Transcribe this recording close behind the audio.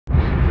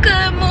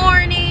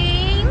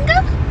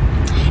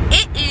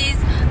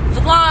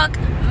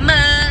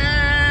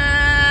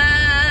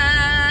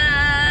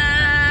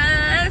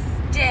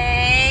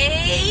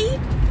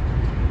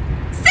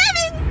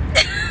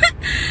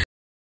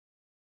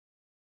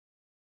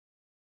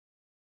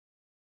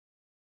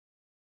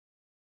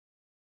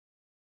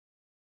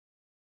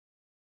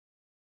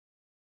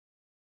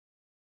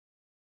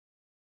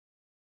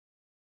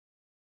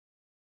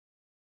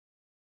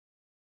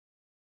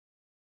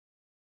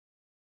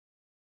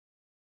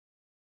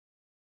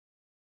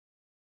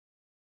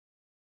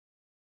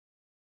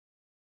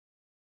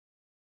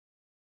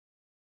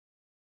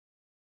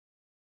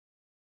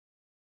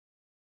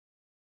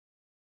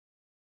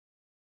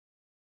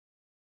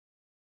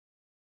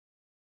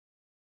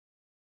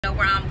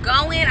where I'm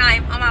going.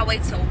 I'm on my way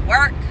to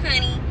work,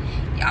 honey.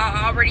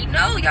 Y'all already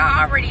know.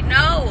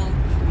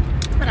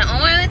 But I'm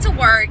on my way to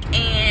work,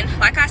 and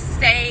like I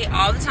say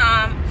all the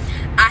time,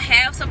 I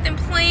have something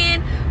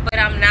planned, but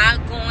I'm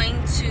not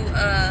going to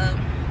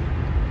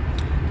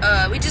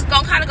we just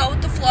gonna kind of go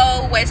with the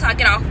flow, wait till I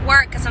get off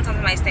work, because sometimes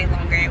I might stay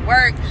longer at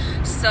work.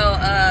 So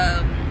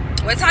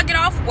wait till I get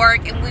off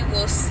work, and we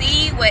will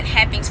see what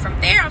happens from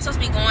there. I'm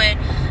supposed to be going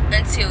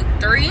until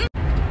 3,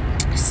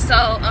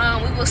 so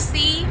we will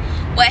see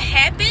what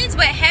happens.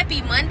 But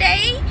happy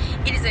Monday.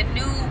 It is a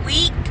new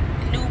week,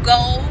 new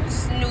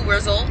goals, new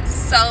results.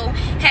 So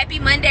happy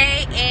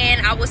Monday,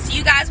 and I will see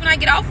you guys when I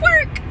get off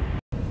work.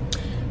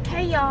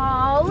 Hey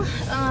y'all,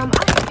 oh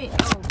god,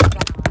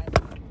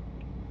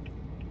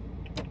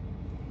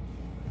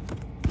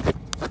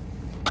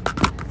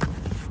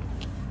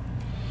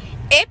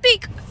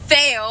 epic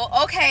fail.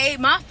 Okay,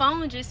 my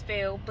phone just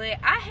fell, but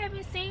I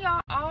haven't seen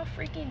y'all all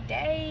freaking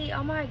day.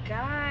 Oh my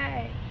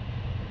god.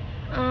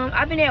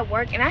 I've been at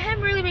work and I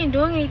haven't really been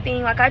doing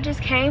anything. Like, I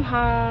just came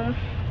home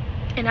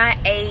and I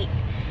ate.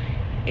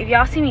 If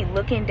y'all see me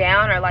looking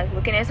down or like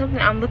looking at something,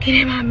 I'm looking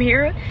at my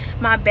mirror,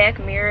 my back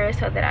mirror,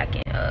 so that I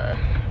can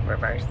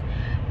reverse.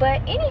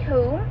 But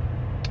anywho,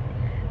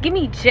 give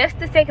me just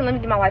a second, let me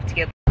get my life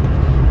together.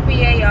 But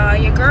yeah,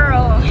 y'all, your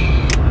girl, I'm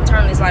gonna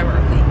turn this light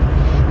real quick.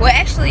 Well,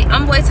 actually,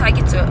 I'm waiting till I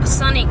get to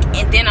Sonic,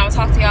 and then I'll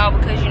talk to y'all,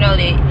 because you know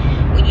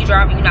that when you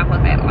driving, you're not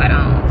supposed to have the light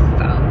on.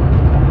 So,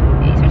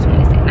 especially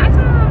when it's at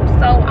nighttime.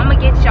 So, I'm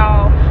gonna get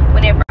y'all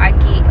whenever I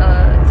get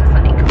to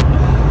Sonic.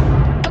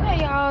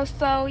 Okay, y'all.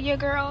 So, your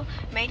girl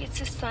made it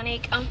to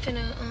Sonic. I'm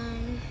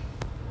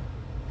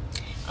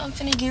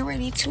finna get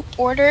ready to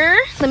order.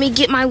 Let me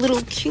get my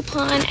little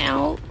coupon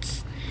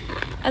out.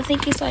 I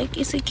think it's a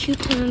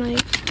coupon,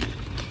 like.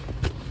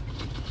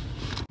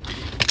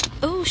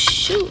 Oh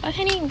shoot, I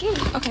can't even get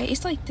it. Okay,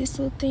 it's like this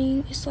little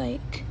thing. It's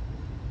like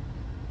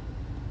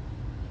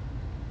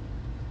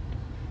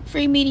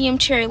free medium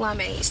cherry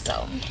limeade. So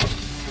I'm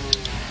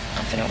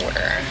finna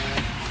order.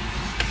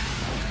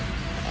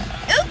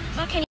 Oh,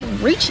 I can't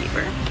even reach it,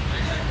 bro.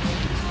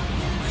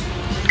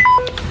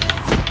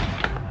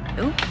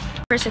 Oh,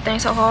 press the thing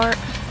so hard.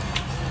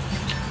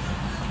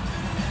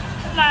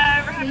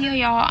 But yeah,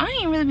 y'all, I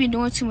ain't really been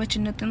doing too much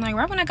of nothing. Like,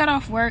 right when I got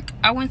off work,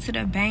 I went to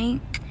the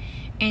bank.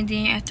 And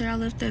then after I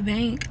left the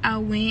bank, I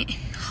went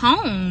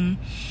home.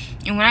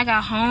 And when I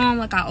got home,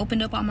 like, I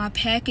opened up all my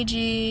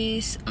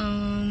packages.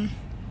 And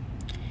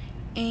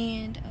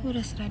what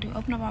else did I do?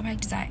 Open up all my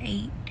packages. I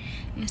ate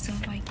and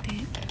stuff like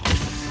that.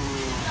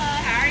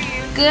 How are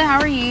you? Good, how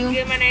are you?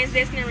 Good, my name's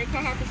Destiny.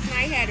 Recall how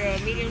tonight had a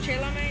medium cherry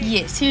limeade?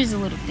 Yes, here's a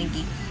little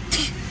thingy.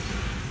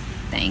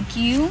 Thank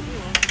you.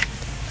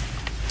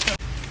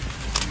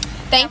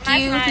 Thank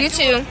you. You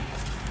too.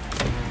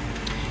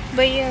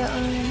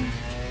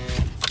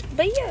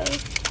 But yeah,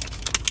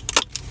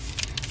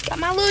 got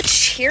my little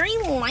cherry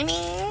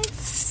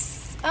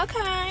limeades.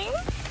 Okay.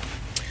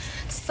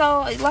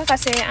 So, like I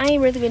said, I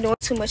ain't really been doing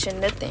too much of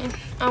nothing.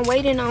 I'm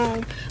waiting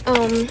on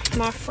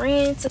my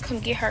friend to come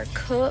get her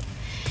cup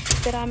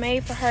that I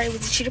made for her. It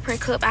was a cheetah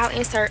print cup. I'll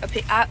insert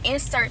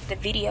the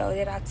video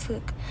that I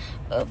took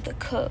of the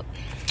cup.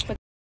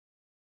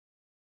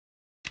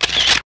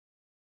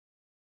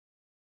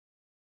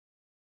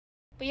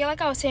 But yeah,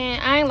 like I was saying,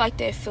 I ain't like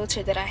that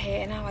filter that I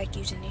had, and I like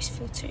using this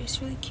filter. It's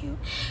really cute.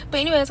 But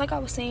anyways, like I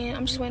was saying,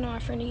 I'm just waiting on my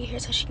friend to get here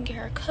so she can get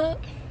her a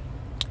cup.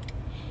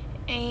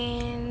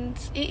 And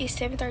it is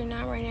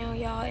 7:39 right now,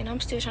 y'all, and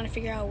I'm still trying to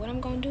figure out what I'm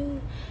gonna do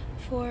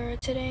for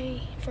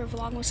today for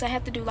Vlogmas. So I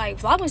have to do, like,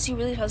 Vlogmas, you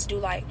really supposed to do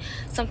like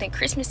something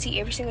Christmassy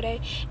every single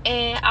day.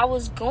 And I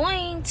was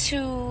going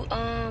to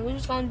we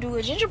was gonna do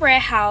a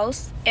gingerbread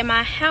house at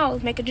my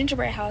house, make a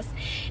gingerbread house,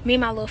 me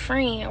and my little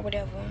friend or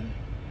whatever,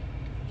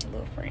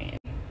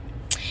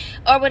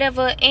 or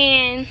whatever.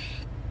 And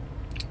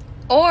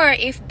or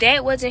if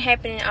that wasn't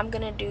happening, I'm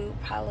gonna do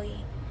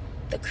probably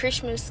the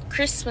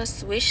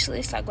Christmas wish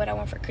list, like what I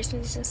want for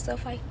Christmas and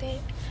stuff like that.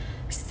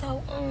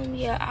 So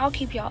yeah, I'll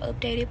keep y'all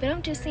updated. But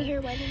I'm just sitting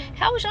here waiting.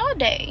 How was y'all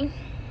day?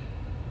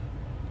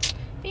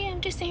 Yeah,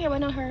 I'm just sitting here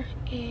waiting on her,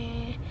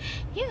 and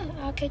yeah,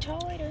 I'll catch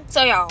y'all later.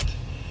 So y'all,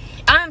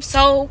 I'm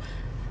so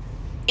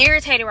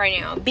irritated right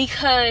now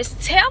because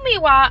tell me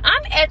why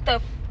I'm at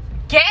the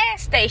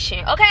gas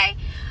station. Okay,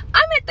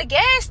 I'm at the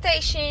gas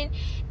station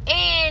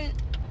and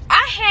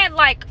I had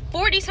like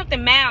 40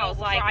 something miles.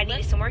 Like, I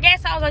needed some more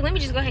gas. So I was like, let me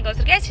just go ahead and go to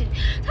the gas station.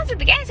 So I took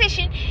the gas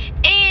station,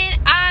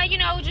 and I, you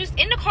know, just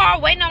in the car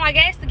waiting on my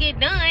gas to get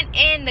done.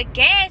 And the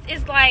gas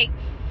is like,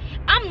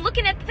 I'm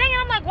looking at the thing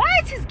and I'm like, why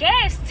is his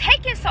gas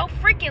taking so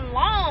freaking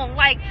long?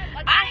 Like,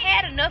 I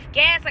had enough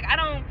gas. Like, I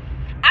don't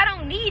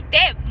need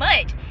that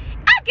much.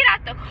 I get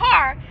out the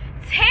car.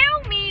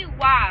 Tell me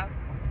why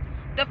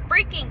the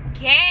freaking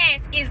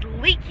gas is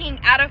leaking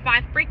out of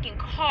my freaking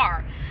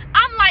car.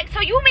 I'm like,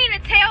 so you mean to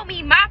tell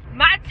me my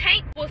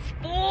tank was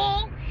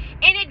full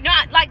and it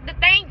not, like, the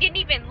thing didn't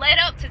even let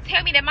up to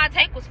tell me that my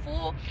tank was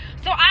full?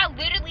 So I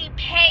literally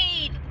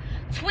paid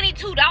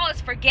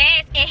 $22 for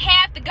gas and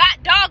half the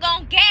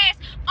doggone gas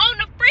on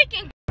the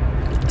freaking.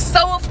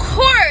 So of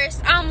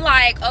course I'm like,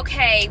 like,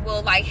 okay,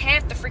 well, like,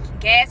 half the freaking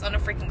gas on the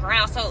freaking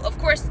ground. So, of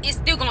course, it's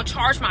still gonna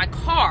charge my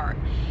car.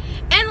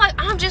 And, like,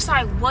 I'm just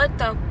like, what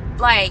the,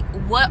 like,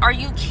 what, are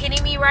you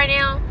kidding me right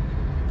now?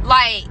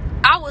 Like,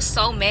 I was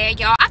so mad,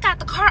 y'all. I got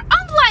the car.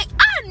 I'm like,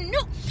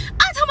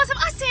 I told myself,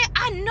 I said,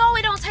 I know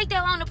it don't take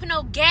that long to put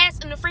no gas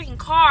in the freaking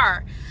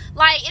car.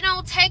 Like, it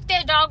don't take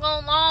that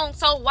doggone long.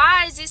 So,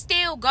 why is it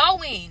still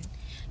going?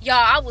 Y'all,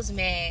 I was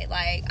mad.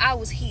 Like, I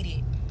was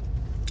heated.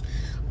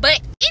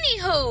 But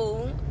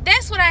anywho,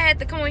 that's what I had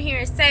to come on here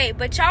and say.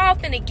 But y'all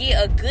finna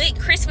get a good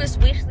Christmas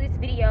wish list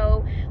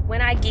video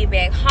when I get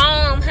back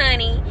home,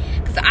 honey.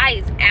 Cause I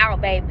is out,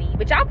 baby.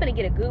 But y'all finna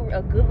get a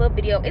good little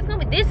video. It's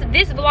gonna be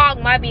this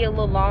vlog might be a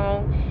little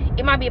long.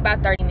 It might be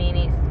about 30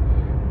 minutes.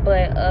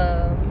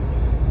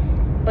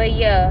 But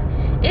yeah,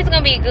 it's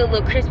gonna be a good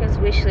little Christmas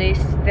wish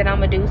list that I'm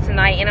gonna do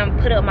tonight. And I'm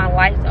gonna put up my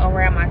lights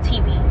around my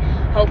TV.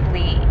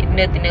 Hopefully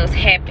nothing else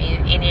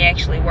happened and it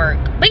actually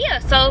worked. But yeah,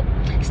 so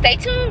stay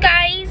tuned,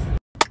 guys.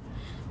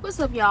 What's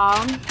up,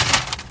 y'all?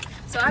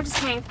 So I just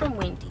came from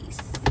Wendy's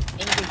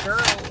and the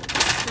girls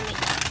gonna eat.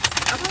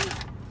 Okay,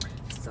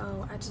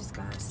 so I just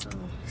got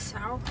some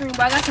sour cream,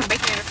 but I got some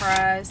bacon and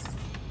fries,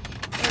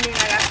 and then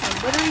I got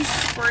some buttery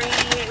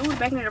spread. Ooh, the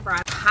bacon and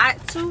fries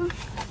hot too.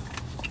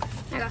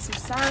 I got some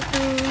sour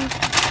cream,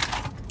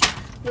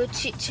 little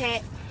chit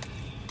chat,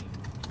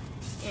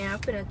 and I'm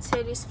finna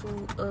tear this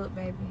food up,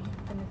 baby.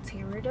 I'm finna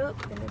tear it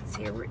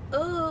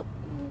up,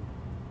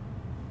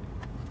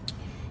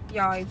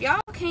 Y'all, if y'all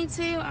can't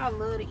tell, I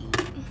love to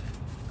eat.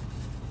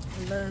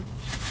 I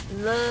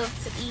love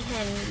to eat,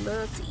 honey.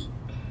 Love to eat.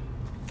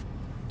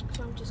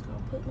 So I'm just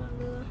gonna put my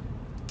little.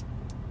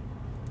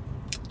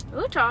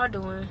 What y'all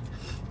doing?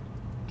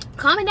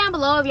 Comment down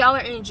below if y'all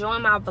are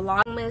enjoying my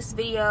vlogmas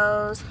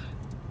videos.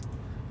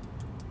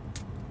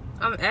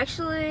 I'm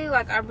actually,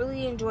 like, I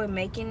really enjoy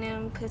making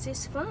them because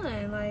it's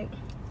fun. Like,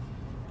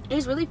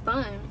 it's really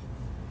fun.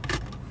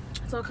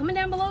 So comment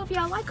down below if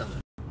y'all like them.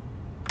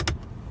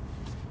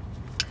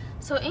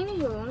 So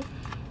anywho,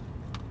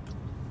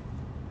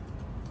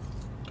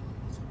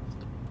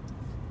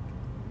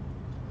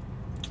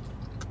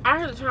 I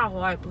had to turn off the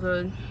light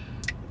because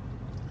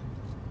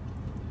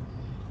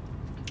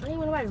I ain't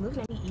want nobody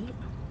looking at me eat.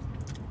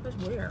 That's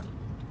weird.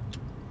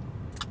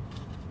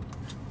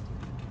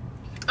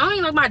 I don't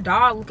even like my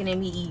dog looking at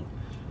me eat.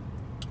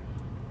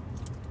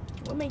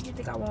 What made you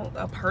think I want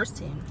a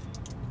person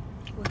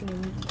looking at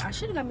me eat? I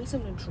should have got me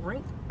something to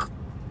drink.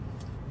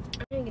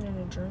 I ain't getting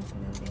a drink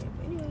from that day.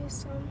 But anyway,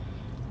 so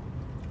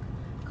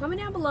comment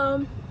down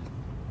below.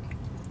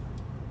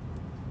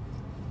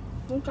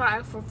 What y'all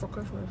ask for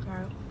Christmas,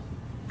 guys?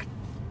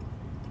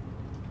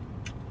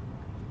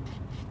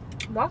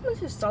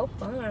 WENDY'S is so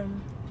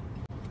fun.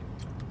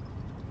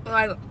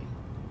 Like,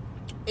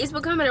 it's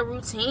becoming a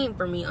routine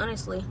for me,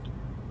 honestly.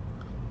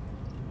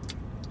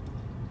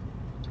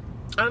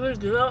 I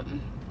just get up,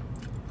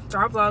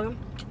 start vlogging,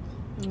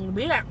 and you'll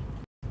be there.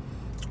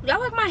 Y'all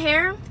like my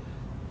hair?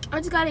 I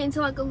just got it into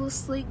like a little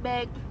sleek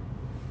back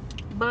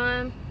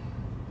bun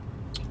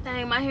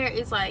thing. My hair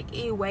is like,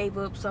 it wave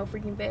up so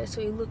freaking fast,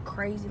 so it look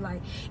crazy.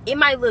 Like, it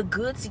might look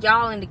good to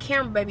y'all in the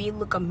camera, baby. It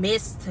look a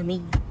mess to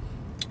me.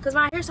 Because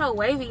my hair's so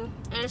wavy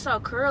and it's so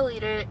curly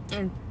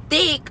and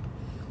thick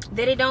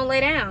that it don't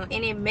lay down.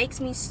 And it makes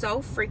me so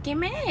freaking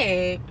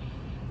mad.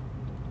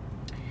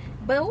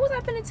 But what was I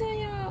finna tell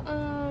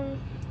y'all?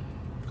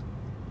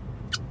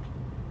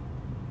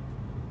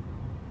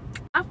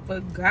 I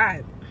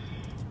forgot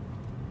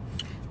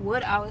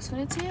what I was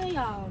finna tell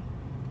y'all.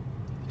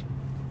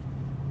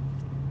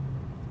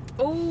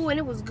 Oh, and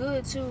it was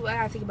good too. I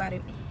gotta think about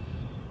it.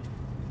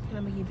 And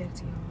I'm gonna get back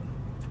to y'all.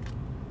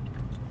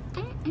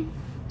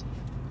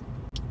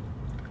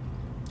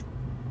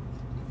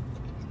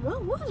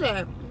 What was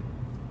that?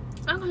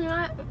 I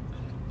cannot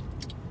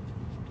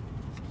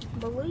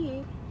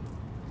believe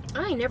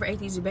I ain't never ate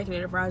these bacon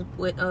and fries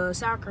with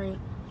sour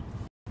cream.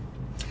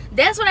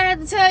 That's what I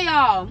had to tell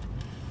y'all.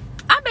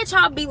 I bet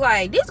y'all be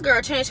like, this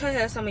girl changed her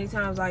hair so many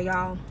times. Like,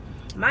 y'all,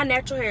 my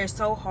natural hair is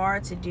so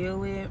hard to deal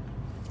with.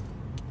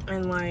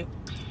 And like,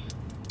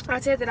 I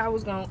said that I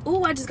was gonna,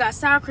 ooh, I just got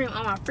sour cream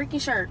on my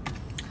freaking shirt.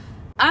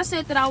 I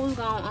said that I was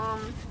gonna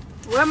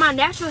wear my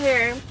natural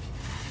hair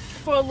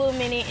for a little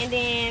minute, and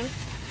then,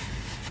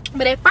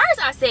 but at first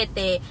I said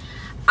that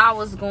I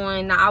wasn't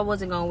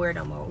gonna wear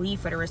no more weed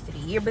for the rest of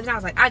the year. But then I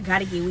was like, I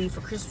gotta get weed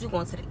for Christmas. We're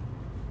going to the,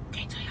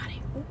 can't tell y'all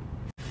that. Ooh.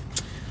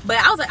 But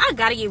I was like, I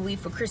gotta get weed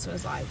for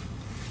Christmas. Like,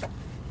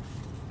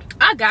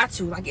 I got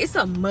to, like, it's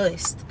a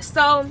must.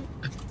 So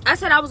I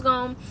said I was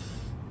gonna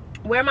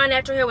wear my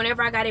natural hair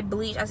whenever I got it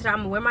bleached. I said I'm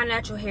gonna wear my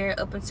natural hair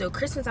up until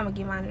Christmas. I'm gonna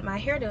get my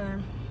hair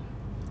done.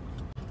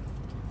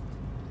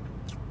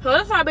 So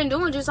that's what I've been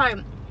doing, just like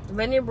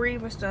letting it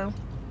breathe and stuff,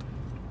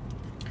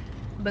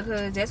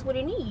 because that's what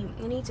it needs.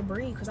 It needs to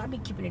breathe, because I be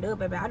keeping it up,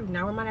 baby. I do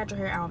not wear my natural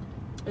hair out.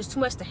 It's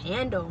too much to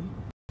handle.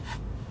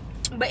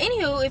 But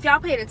anywho, if y'all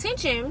paid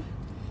attention,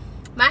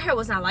 my hair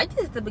was not like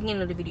this at the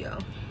beginning of the video.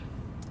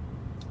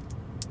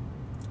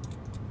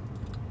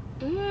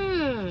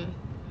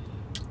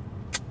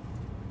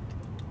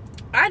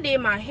 I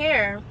did my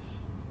hair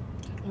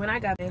when I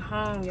got back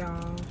home,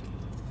 y'all,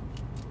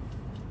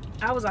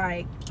 I was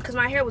like, because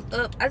my hair was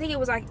up. I think it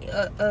was like,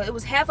 it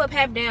was half up,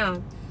 half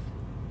down.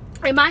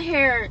 And my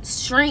hair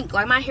shrink.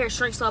 Like, my hair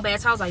shrinks so bad.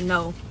 So I was like,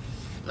 no.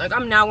 Like,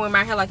 I'm not wearing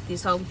my hair like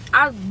this. So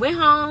I went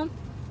home,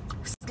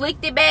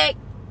 slicked it back,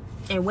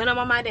 and went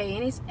on my day.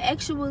 And it's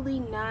actually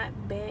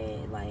not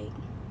bad. Like,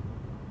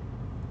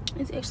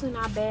 it's actually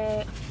not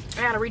bad.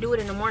 I gotta redo it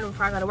in the morning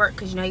before I gotta work.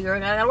 Because, you know, you're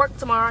gonna work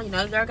tomorrow. You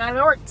know, you're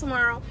gonna work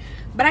tomorrow.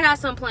 But I got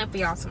something planned for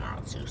y'all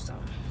tomorrow, too. So,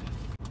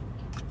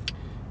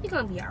 it's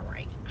gonna be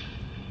alright.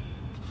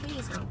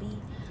 It's gonna be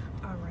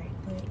alright.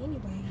 But,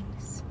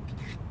 anyways,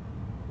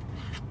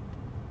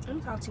 I'm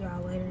gonna talk to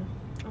y'all later.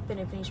 I'm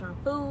finna finish my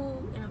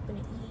food and I'm finna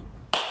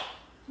eat.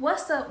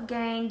 What's up,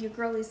 gang? Your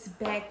girl is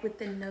back with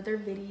another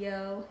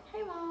video.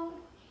 Hey, Mom.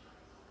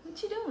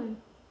 What you doing?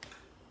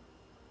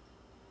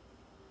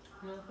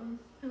 Nothing.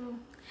 Oh.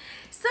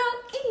 So,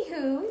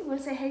 anywho, you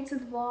wanna say hey to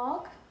the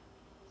vlog?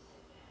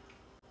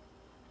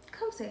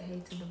 Come say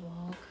hey to the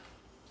vlog.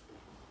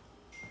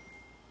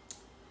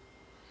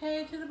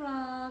 Hey to the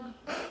vlog.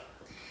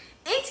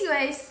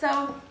 Anyway,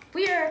 so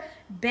we are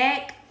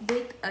back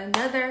with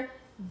another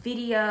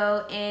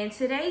video, and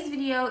today's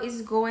video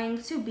is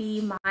going to be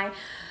my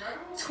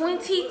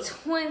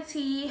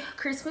 2020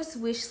 Christmas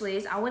wish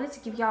list. I wanted to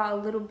give y'all a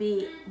little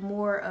bit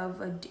more of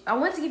I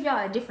wanted to give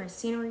y'all a different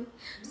scenery.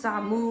 So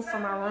I moved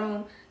from my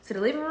room to the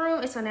living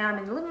room, and so now I'm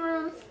in the living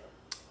room.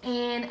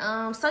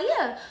 And so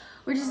yeah,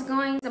 we're just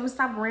I'm gonna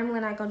stop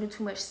rambling. I'm not gonna do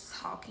too much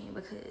talking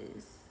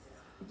because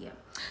yeah.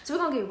 So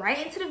we're gonna get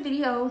right into the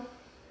video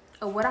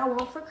of what I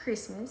want for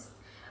Christmas.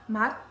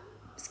 My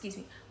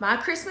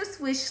Christmas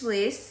wish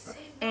list.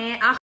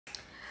 And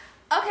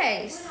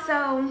okay,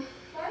 so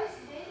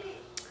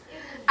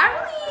I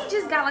really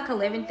just got like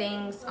 11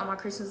 things on my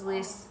Christmas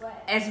list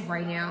as of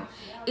right now.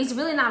 It's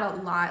really not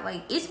a lot.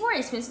 Like, it's more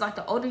expensive. Like,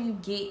 the older you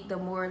get, the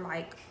more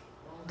like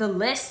the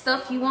less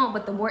stuff you want,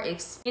 but the more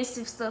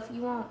expensive stuff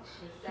you want,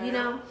 you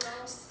know.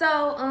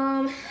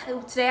 So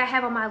today I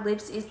have on my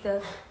lips is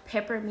the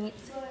Peppermint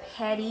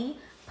Patty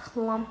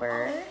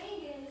Plumper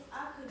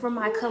from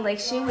my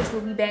collection, which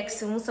will be back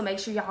soon. So make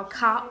sure y'all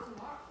cop.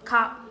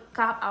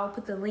 I'll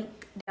put the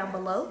link down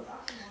below.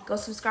 Go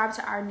subscribe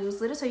to our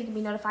newsletter so you can be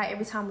notified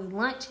every time we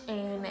launch,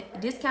 and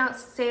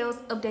discounts, sales,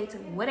 updates,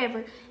 and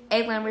whatever.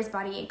 A Glamorous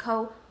Body &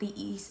 Co. The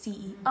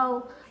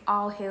CEO.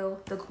 All hail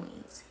the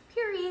queens.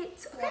 Period.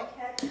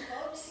 Okay.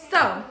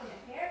 So,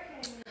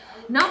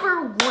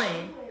 number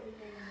one,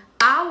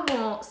 I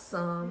want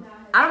some,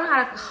 I don't know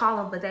how to call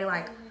them, but they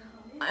like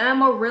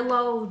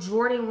Amarillo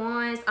Jordan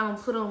 1s. I'm gonna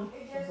put them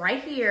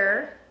right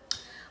here,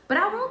 but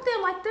I want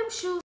them like them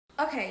shoes.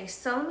 Okay,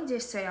 so let me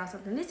just tell y'all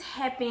something. This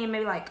happened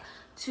maybe like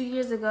 2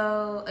 years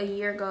ago, a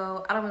year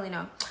ago, I don't really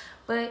know,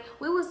 but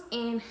we was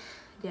in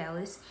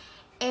Dallas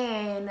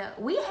and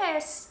we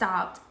had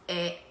stopped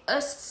at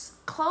a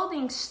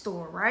clothing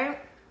store, right?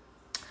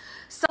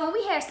 So when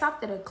we had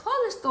stopped at a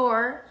clothing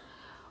store,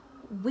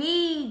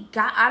 we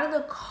got out of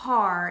the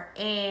car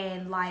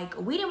and like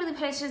we didn't really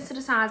pay attention to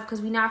the signs because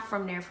we're not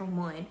from there, from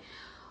one.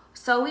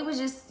 So we was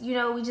just, you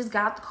know, we just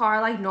got out the car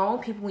like normal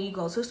people. When you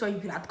go to a store, you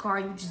get out the car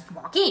and you just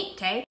walk in,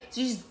 okay?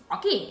 So you just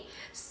walk in.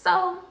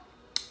 So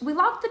we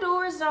locked the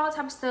doors and all that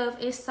type of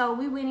stuff. And so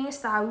we went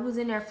inside. We was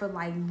in there for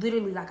like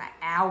literally like an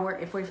hour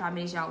and 45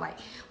 minutes, y'all. Like,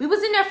 we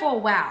was in there for a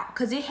while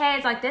because it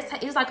had like,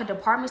 it was like a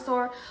department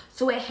store.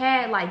 So it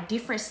had like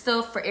different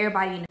stuff for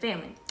everybody in the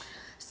family.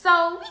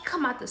 So we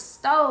come out the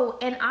stove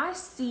and I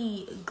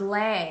see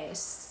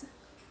glass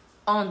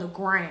on the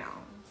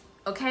ground,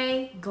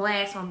 okay?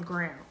 Glass on the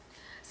ground.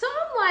 So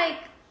I'm like,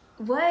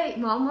 what,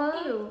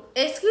 Mama? Ew.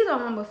 Excuse my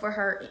mama for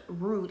her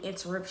rude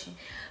interruption.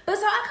 But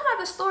so I come out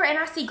the store and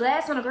I see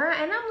glass on the ground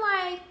and I'm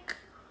like,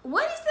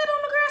 what is that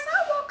on the ground? So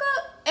I walk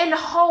up and the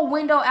whole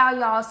window out,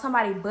 y'all.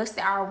 Somebody busted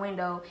our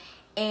window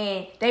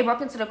and they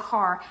broke into the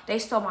car. They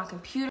stole my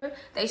computer.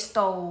 They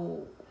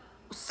stole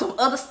some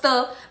other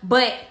stuff.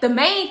 But the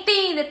main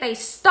thing that they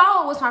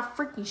stole was my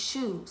freaking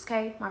shoes,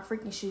 okay? My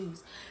freaking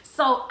shoes.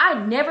 So I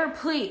never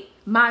put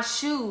my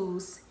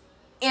shoes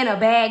in a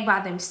bag by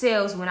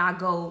themselves when I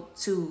go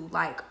to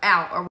like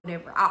out or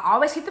whatever. I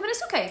always keep them in a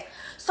suitcase.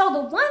 So the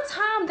one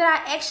time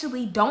that I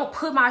actually don't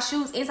put my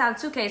shoes inside the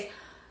suitcase,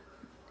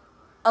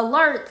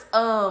 alert,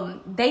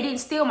 they didn't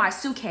steal my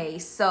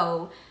suitcase.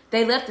 So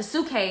they left the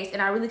suitcase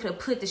and I really could have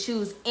put the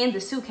shoes in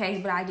the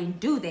suitcase, but I didn't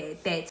do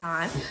that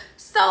time.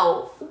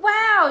 So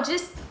wow,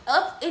 just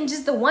up in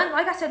just the one,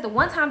 like I said, the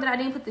one time that I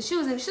didn't put the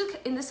shoes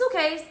in the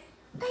suitcase,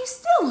 they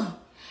steal them.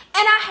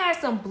 And I had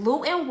some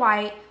blue and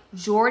white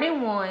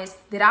Jordan 1s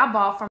that I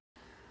bought from.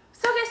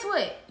 So guess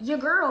what? Your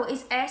girl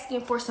is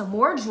asking for some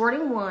more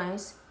Jordan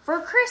 1s for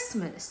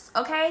Christmas,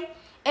 okay?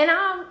 And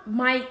I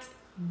might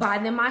buy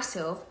them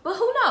myself, but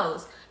who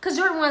knows? Because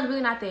Jordan 1's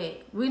really not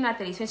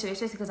that expensive,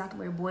 especially because I can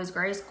wear boys'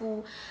 grade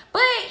school.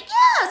 But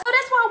yeah, so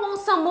that's why I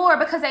want some more,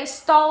 because they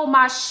stole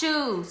my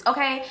shoes,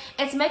 okay?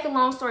 And to make a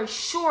long story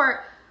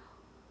short,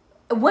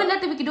 wasn't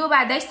nothing we could do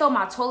about it. They stole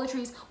my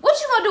toiletries. What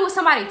you gonna do with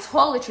somebody's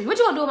toiletries? What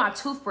you gonna do with my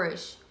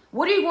toothbrush?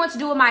 What are you going to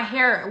do with my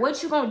hair?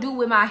 What you gonna do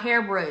with my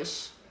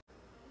hairbrush?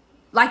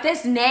 Like,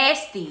 that's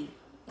nasty.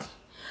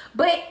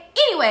 But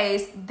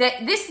anyways,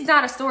 this is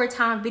not a story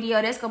time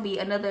video. That's gonna be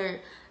another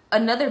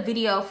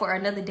video for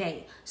another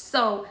day.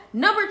 So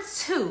number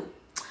 2,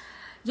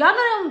 y'all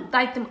know them,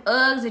 like, them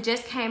Uggs that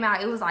just came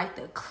out. It was like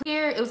the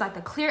clear Uggs. It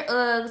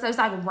was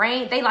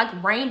like they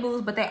like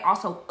rainbows, but they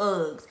also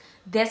Uggs.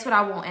 That's what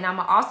I want. And I'm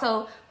gonna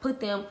also put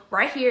them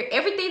right here.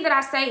 Everything that I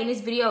say in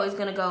this video is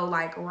gonna go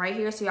like right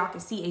here so y'all can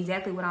see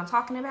exactly what I'm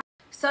talking about.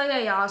 So yeah,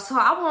 y'all, so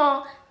I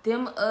want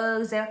them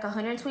Uggs. They're like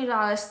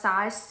 $120,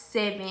 size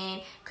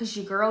 7, because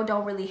your girl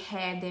don't really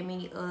have that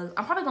many Uggs.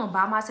 I'm probably gonna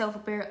buy myself a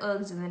pair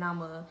of Uggs, and then I'm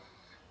gonna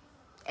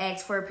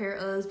ask for a pair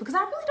of Uggs, because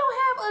I really don't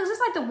have Uggs. It's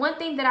like the one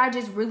thing that I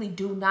just really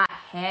do not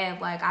have.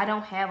 Like, I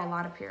don't have a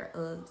lot of pair of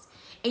Uggs.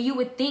 And you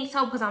would think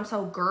so because I'm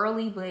so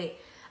girly, but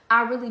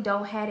I really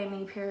don't have that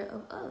many pair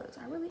of Uggs.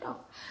 I really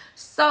don't.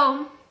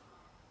 So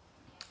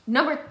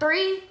number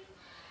 3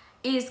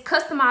 is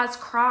customized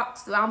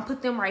Crocs. So I'm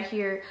put them right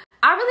here.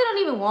 I really don't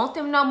even want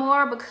them no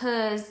more,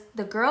 because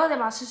the girl that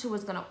my sister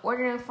was gonna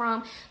order them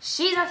from,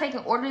 she's not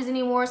taking orders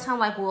anymore. So I'm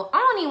like, well, I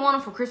don't even want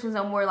them for Christmas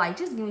no more. Like,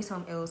 just give me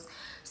something else.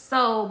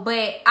 So,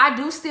 but I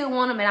do still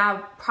want them, and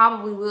I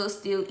probably will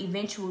still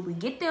eventually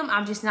get them.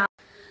 I'm just not.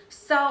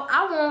 So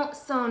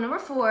number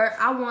 4,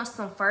 I want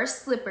some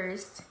first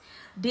slippers.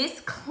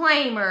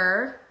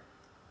 Disclaimer,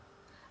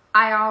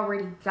 I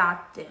already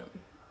got them.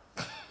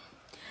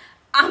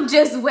 I'm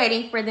just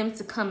waiting for them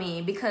to come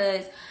in,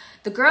 because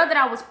the girl that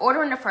I was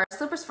ordering the first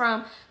slippers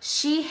from,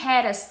 she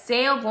had a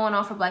sale going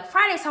on for Black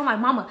Friday. So I'm like,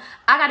 Mama,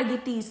 I gotta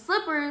get these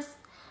slippers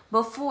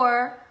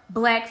before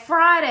Black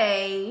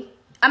Friday.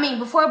 I mean,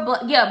 before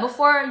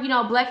you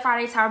know, Black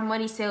Friday Cyber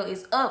Money sale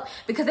is up,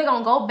 because they're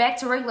gonna go back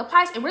to regular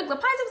price, and regular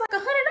price was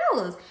like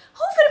 $100. Who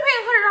finna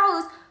pay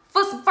 $100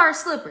 for some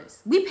first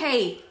slippers? We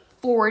paid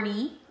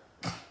 $40.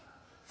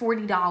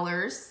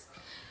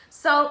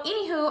 So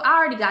anywho, I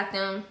already got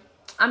them.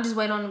 I'm just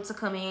waiting on them to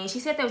come in. She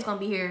said they was gonna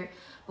be here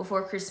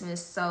before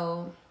Christmas,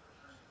 so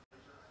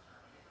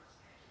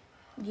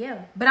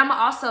yeah. But I'm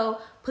gonna also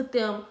put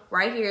them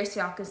right here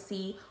so y'all can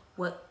see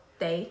what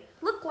they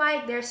look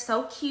like. They're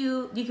so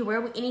cute. You can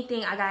wear with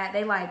anything.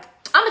 They like,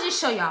 I'm gonna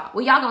just show y'all.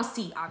 Well, y'all gonna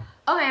see.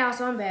 Okay, y'all,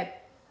 so I'm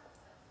back.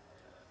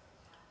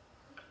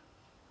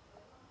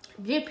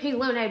 This pink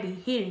lemonade be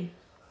hidden.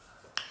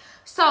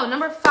 So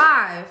number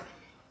 5,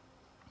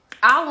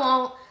 I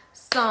want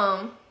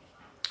some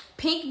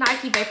pink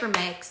Nike Vapor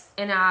Max,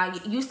 and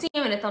you see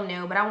them in the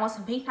thumbnail, but I want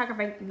some pink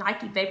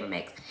Nike Vapor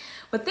Max.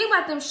 But the thing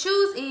about them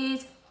shoes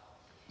is,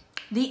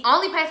 the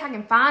only place I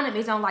can find them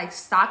is on like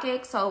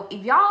StockX. So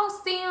if y'all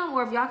see them,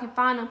 or if y'all can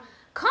find them,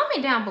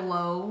 comment down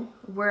below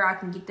where I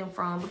can get them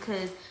from,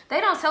 because they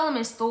don't sell them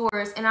in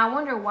stores, and I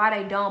wonder why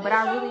they don't. But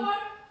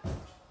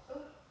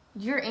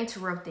you're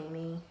interrupting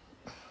me,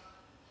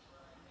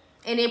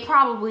 and it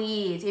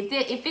probably is.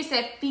 If it's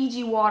that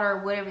Fiji water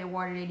or whatever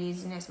water it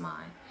is, and that's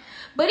mine.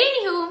 But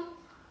anywho,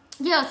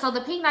 yeah, so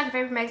the pink Nike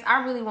Vapor Max,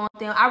 I really want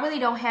them. I really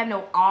don't have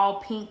no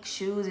all pink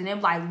shoes, and they're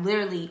like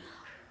literally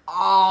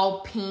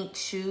all pink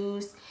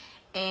shoes.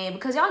 And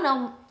because y'all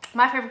know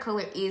my favorite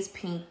color is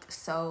pink,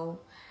 so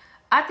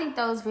I think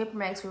those Vapor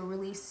Max were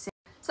really sick.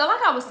 So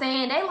like I was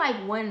saying, they like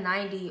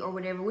 $190 or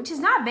whatever, which is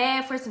not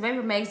bad for some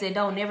Vapor Max that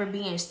don't never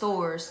be in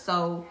stores.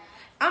 So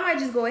I might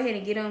just go ahead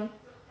and get them.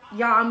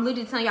 Y'all, I'm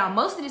literally telling y'all,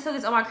 most of the stuff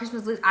that's on my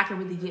Christmas list I can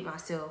really get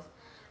myself.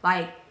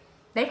 Like,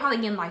 they probably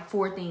getting like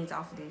 4 things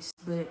off of this.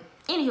 But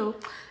anywho,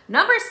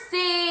 number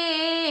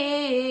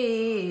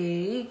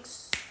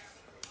 6,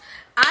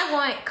 I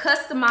want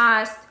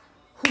customized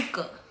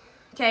hookah.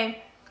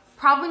 Okay,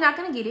 probably not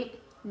gonna get it.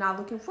 Not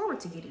looking forward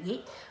to getting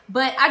it,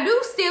 but I do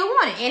still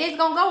want it, and it's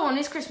gonna go on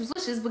this Christmas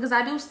wishlist because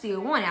I do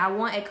still want it. I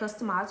want a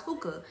customized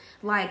hookah.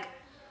 Like,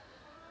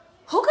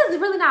 hookah is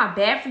really not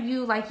bad for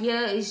you. Like,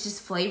 yeah, it's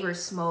just flavored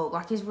smoke.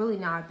 Like, it's really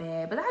not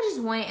bad. But I just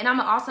want it. And I'm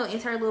gonna also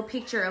insert a little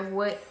picture of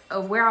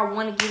where I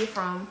want to get it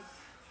from.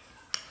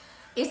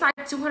 It's like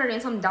 $200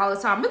 and something.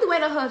 So I'm really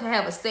waiting on her to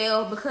have a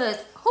sale,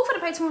 because who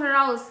finna pay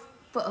 $200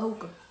 for a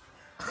hookah?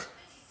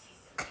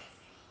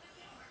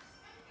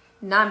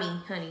 Not me,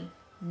 honey.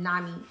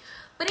 Not me.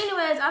 But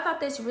anyways, I thought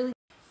that's really.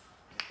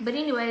 But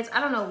anyways, I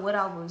don't know what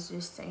I was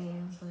just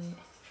saying,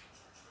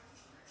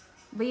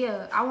 but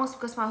yeah, I want some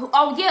customized.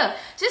 Oh yeah,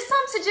 just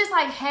something to just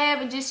like have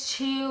and just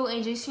chill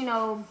and just, you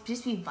know,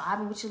 just be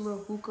vibing with your little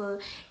hookah.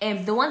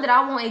 And the one that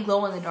I want, it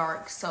glow in the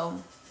dark. So,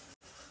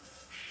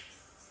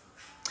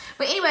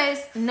 but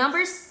anyways,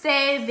 number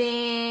 7.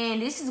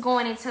 This is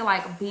going into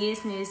like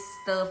business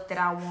stuff that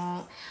I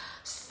want.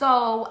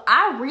 So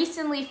I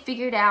recently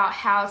figured out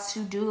how to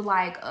do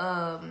like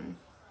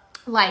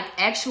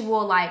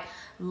actual like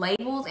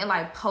labels and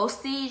like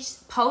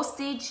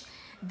postage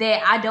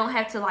that I don't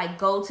have to like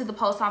go to the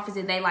post office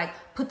and they like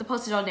put the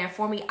postage on there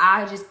for me.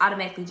 I just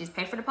automatically just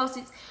pay for the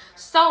postage.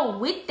 So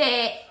with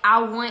that,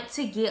 I want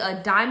to get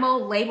a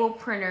Dymo label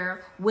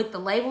printer with the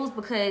labels,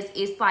 because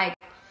it's like,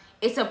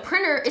 it's a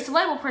printer, it's a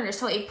label printer.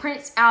 So it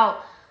prints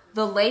out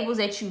the labels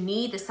that you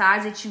need, the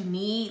size that you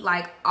need,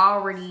 like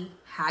already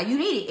how you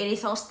need it, and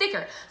it's on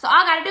sticker. So all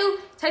I gotta do,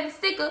 take the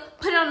sticker,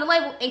 put it on the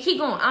label, and keep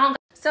going.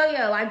 So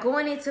yeah, like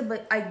going into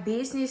like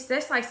business,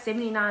 that's like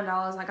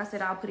 $79. Like I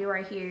said, I'll put it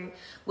right here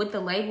with the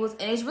labels,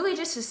 and it's really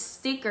just a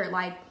sticker.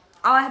 Like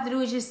all I have to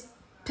do is just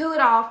peel it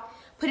off,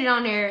 put it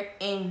on there,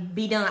 and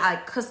be done.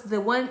 Like, cause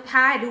the one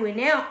how I do it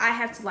now, I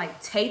have to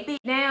like tape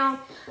it down,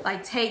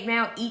 like tape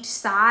down each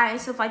side and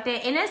stuff like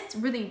that, and that's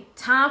really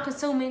time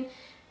consuming,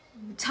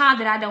 time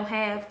that I don't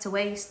have to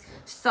waste.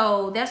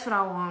 So that's what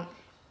I want.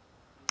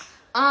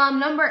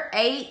 Number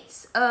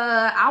 8,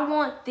 I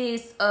want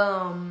this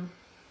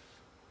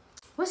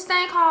what's the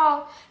thing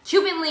called?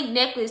 Cuban link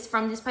necklace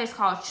from this place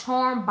called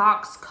Charm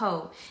Box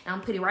Co. And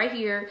I'm put it right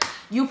here.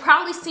 You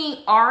probably seen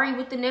Ari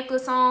with the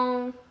necklace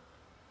on.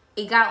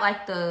 It got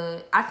like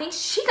I think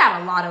she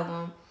got a lot of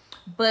them,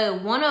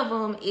 but one of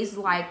them is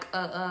like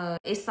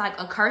it's like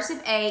a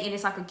cursive A, and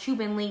it's like a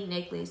Cuban link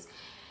necklace,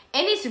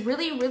 and it's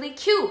really, really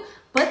cute.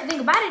 But the thing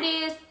about it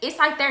is, it's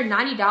like they're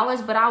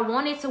 $90, but I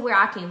want it to where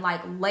I can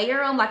like layer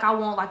them. Like I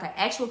want like an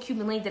actual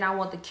Cuban link, then I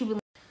want the Cuban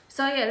link.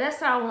 So yeah, that's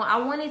what I want. I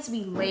want it to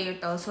be layered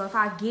though. So if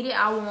I get it,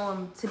 I want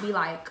them to be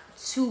like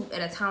 2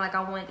 at a time. Like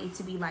I want it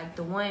to be like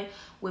the one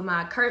with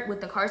my with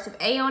the cursive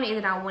A on it, and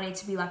then I want it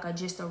to be like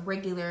just a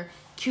regular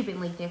Cuban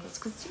link necklace,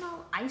 cause you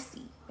know,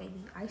 icy, baby,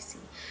 icy.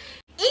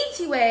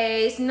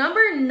 Anyways,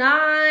 number 9,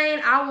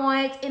 I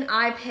want an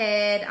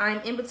iPad.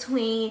 I'm in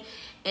between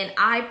an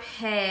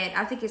iPad,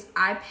 I think it's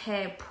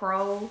iPad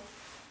Pro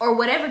or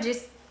whatever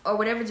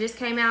just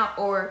came out,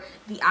 or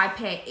the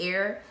iPad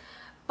Air.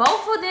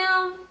 Both of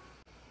them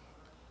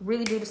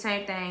really do the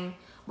same thing.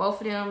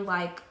 Both of them,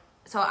 like,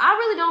 so I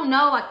really don't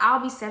know. Like,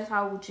 I'll be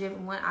satisfied with whichever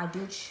one I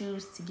do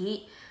choose to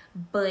get.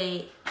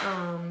 But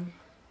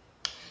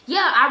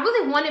yeah, I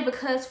really want it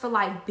because for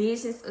like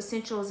business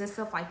essentials and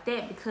stuff like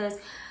that, because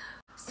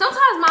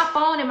sometimes my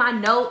phone and my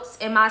notes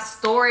and my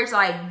storage,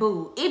 like,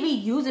 boo, it be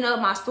using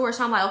up my storage.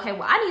 So I'm like, okay,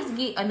 well, I need to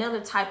get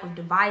another type of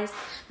device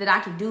that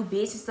I can do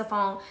business stuff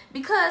on,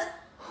 because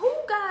who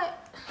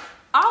got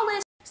all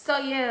this? So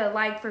yeah,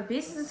 like for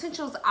business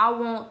essentials, I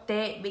want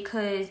that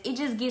because it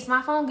just gets,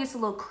 my phone gets a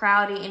little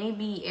crowded and it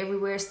be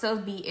everywhere.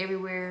 Stuff be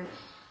everywhere.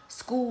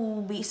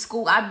 School be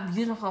school. I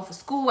use my phone for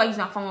school. I use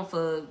my phone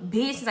for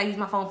business. I use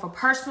my phone for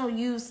personal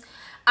use.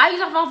 I use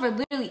my phone for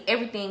literally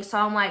everything. So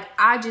I'm like,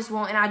 I just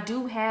want, and I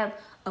do have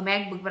a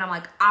MacBook, but I'm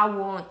like, I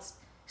want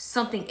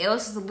something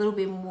else that's a little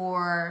bit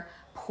more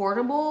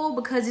portable,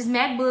 because this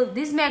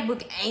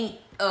MacBook ain't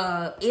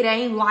it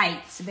ain't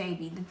light,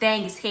 baby. The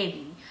thing is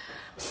heavy.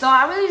 So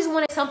I really just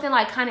wanted something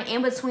like kind of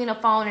in between a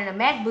phone and a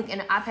MacBook, and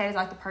an iPad is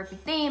like the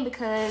perfect thing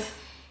because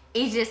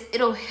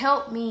it'll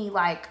help me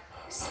like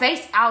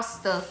space out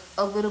stuff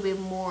a little bit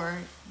more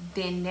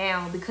than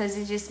now, because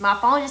my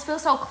phone just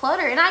feels so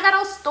cluttered and I got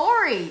no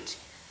storage.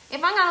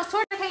 If I got no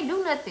storage, I can't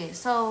do nothing.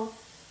 So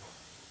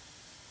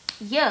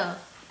yeah,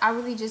 I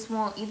really just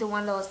want either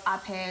one of those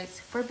iPads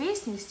for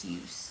business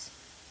use,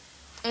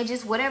 and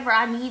just whatever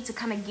I need to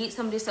kind of get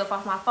some of this stuff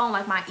off my phone,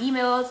 like my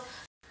emails.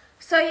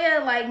 So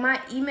yeah, like my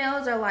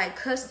emails are like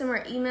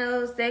customer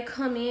emails that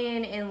come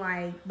in, and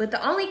like, but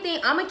the only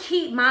thing, I'm gonna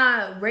keep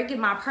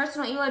my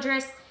personal email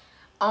address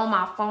on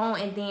my phone,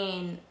 and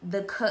then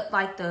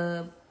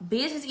the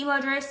business email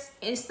address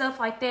and stuff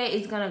like that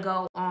is gonna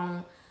go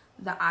on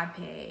the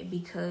iPad,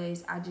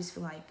 because I just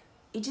feel like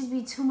it just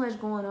be too much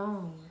going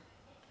on,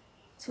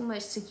 too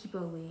much to keep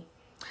up with.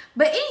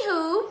 But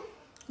anywho,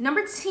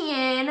 number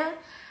 10,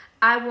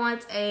 I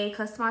want a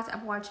customized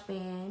Apple Watch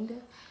band, and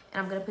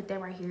I'm gonna put that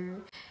right here.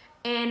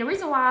 And the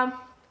reason why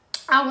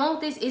I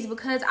want this is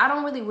because I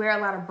don't really wear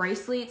a lot of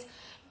bracelets,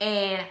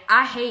 and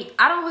I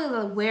don't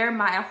really wear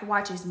my Apple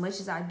Watch as much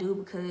as I do,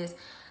 because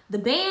the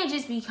band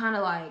just be kind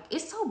of like,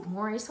 it's so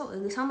boring, it's so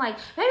ugly. So I'm like,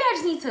 maybe I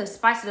just need to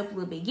spice it up a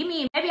little bit.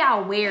 Maybe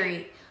I'll wear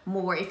it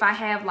more if I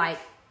have like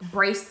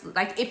bracelet,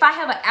 like if I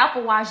have an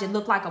Apple Watch that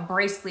look like a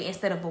bracelet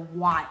instead of a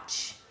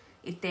watch,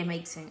 if that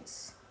makes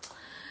sense.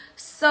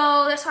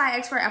 So that's why I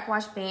asked for an Apple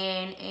Watch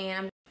band.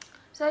 And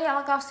so yeah,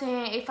 like I was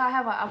saying, if I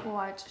have an Apple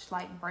Watch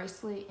like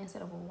bracelet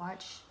instead of a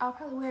watch, I'll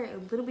probably wear it a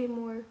little bit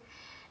more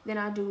than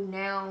I do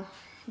now,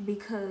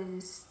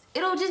 because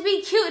it'll just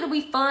be cute. It'll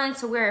be fun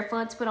to wear,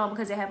 fun to put on,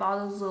 because they have all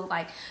those little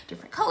like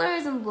different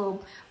colors and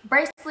little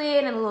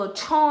bracelet and the little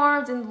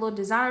charms and the little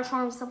designer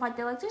charms and stuff like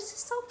that. Like, this is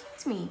so cute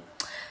to me.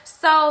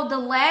 So the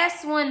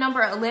last one,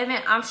 number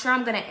 11, I'm sure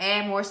I'm gonna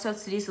add more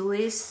stuff to this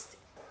list,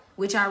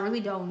 which I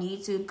really don't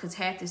need to, because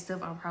half this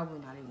stuff I'm probably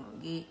not even gonna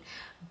get.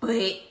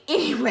 But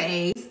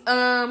anyways,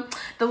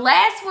 the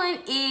last one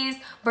is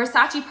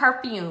Versace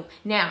perfume.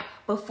 Now,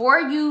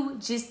 before you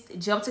just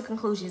jump to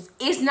conclusions,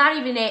 it's not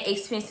even that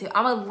expensive.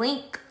 I'm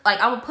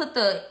gonna put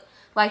the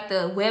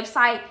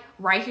website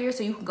right here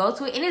so you can go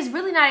to it, and it's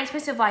really not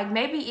expensive. Like,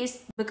 maybe it's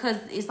because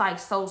it's like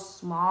so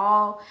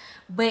small,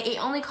 but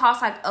it only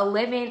costs like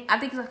I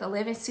think it's like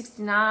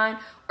 $11.69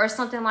 or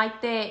something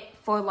like that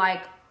for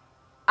like,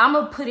 I'm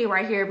gonna put it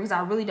right here because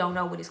I really don't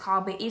know what it's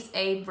called, but it's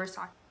a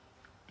Versace.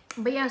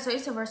 But yeah, so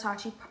it's a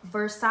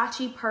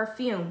Versace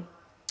perfume.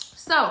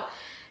 So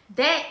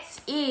that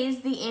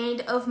is the end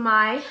of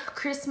my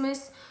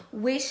Christmas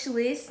wish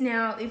list.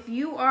 Now, if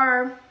you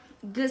are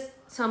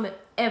some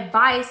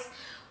advice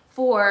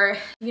for,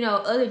 you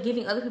know,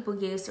 giving other people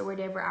gifts or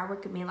whatever, I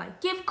recommend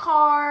like gift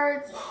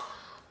cards,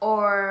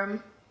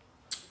 or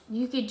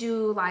you could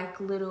do like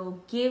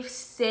little gift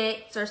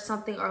sets or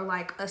something, or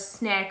like a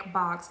snack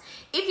box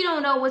if you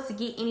don't know what to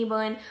get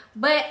anyone.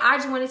 But I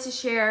just wanted to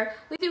share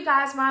with you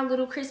guys my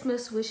little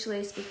Christmas wish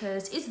list,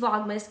 because it's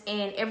Vlogmas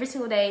and every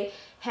single day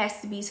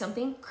has to be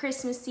something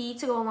Christmassy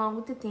to go along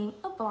with the theme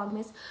of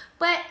Vlogmas.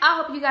 But I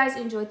hope you guys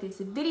enjoyed this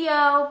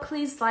video.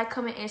 Please like,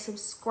 comment, and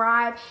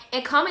subscribe,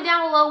 and comment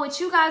down below what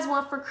you guys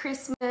want for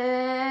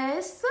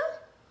Christmas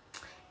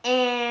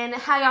and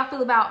how y'all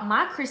feel about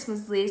my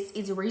Christmas list.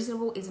 Is it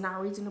reasonable? Is it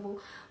not reasonable?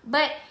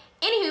 But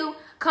anywho,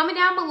 comment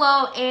down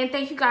below, and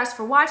thank you guys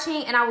for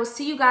watching, and I will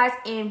see you guys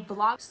in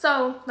vlog.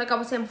 So like I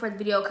was saying before the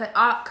video cut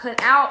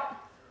out,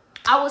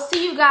 I will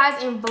see you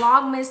guys in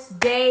Vlogmas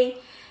Day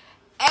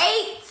 8.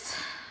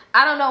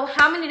 I don't know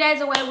how many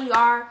days away we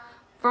are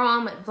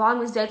from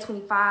Vlogmas Day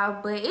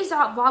 25, but it's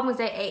Vlogmas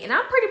Day 8, and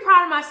I'm pretty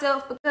proud of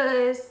myself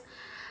because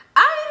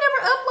I ain't never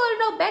uploaded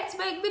no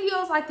back-to-back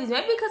videos like this.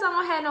 Maybe because I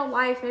don't have no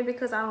life, maybe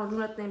because I don't do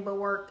nothing but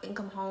work and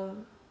come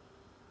home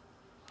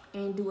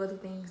and do other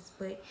things.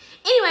 But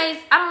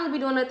anyways, I don't really be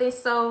doing nothing,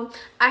 so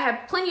I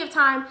have plenty of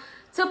time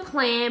to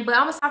plan. But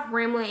I'm gonna stop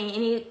rambling and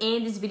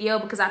end this video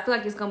because I feel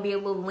like it's gonna be a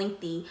little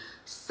lengthy.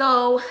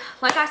 So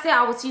like I said,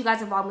 I will see you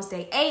guys in Vlogmas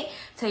Day 8.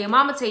 Tell your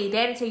mama, tell your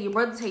daddy, tell your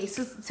brother, tell your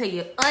sister, tell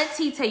your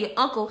auntie, tell your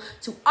uncle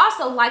to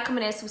also like,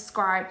 comment, and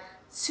subscribe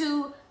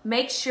to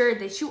make sure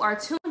that you are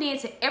tuned in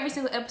to every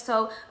single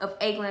episode of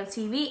A-Glam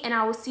TV. And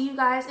I will see you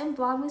guys in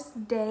Vlogmas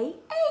Day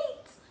 8.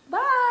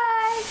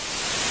 Bye.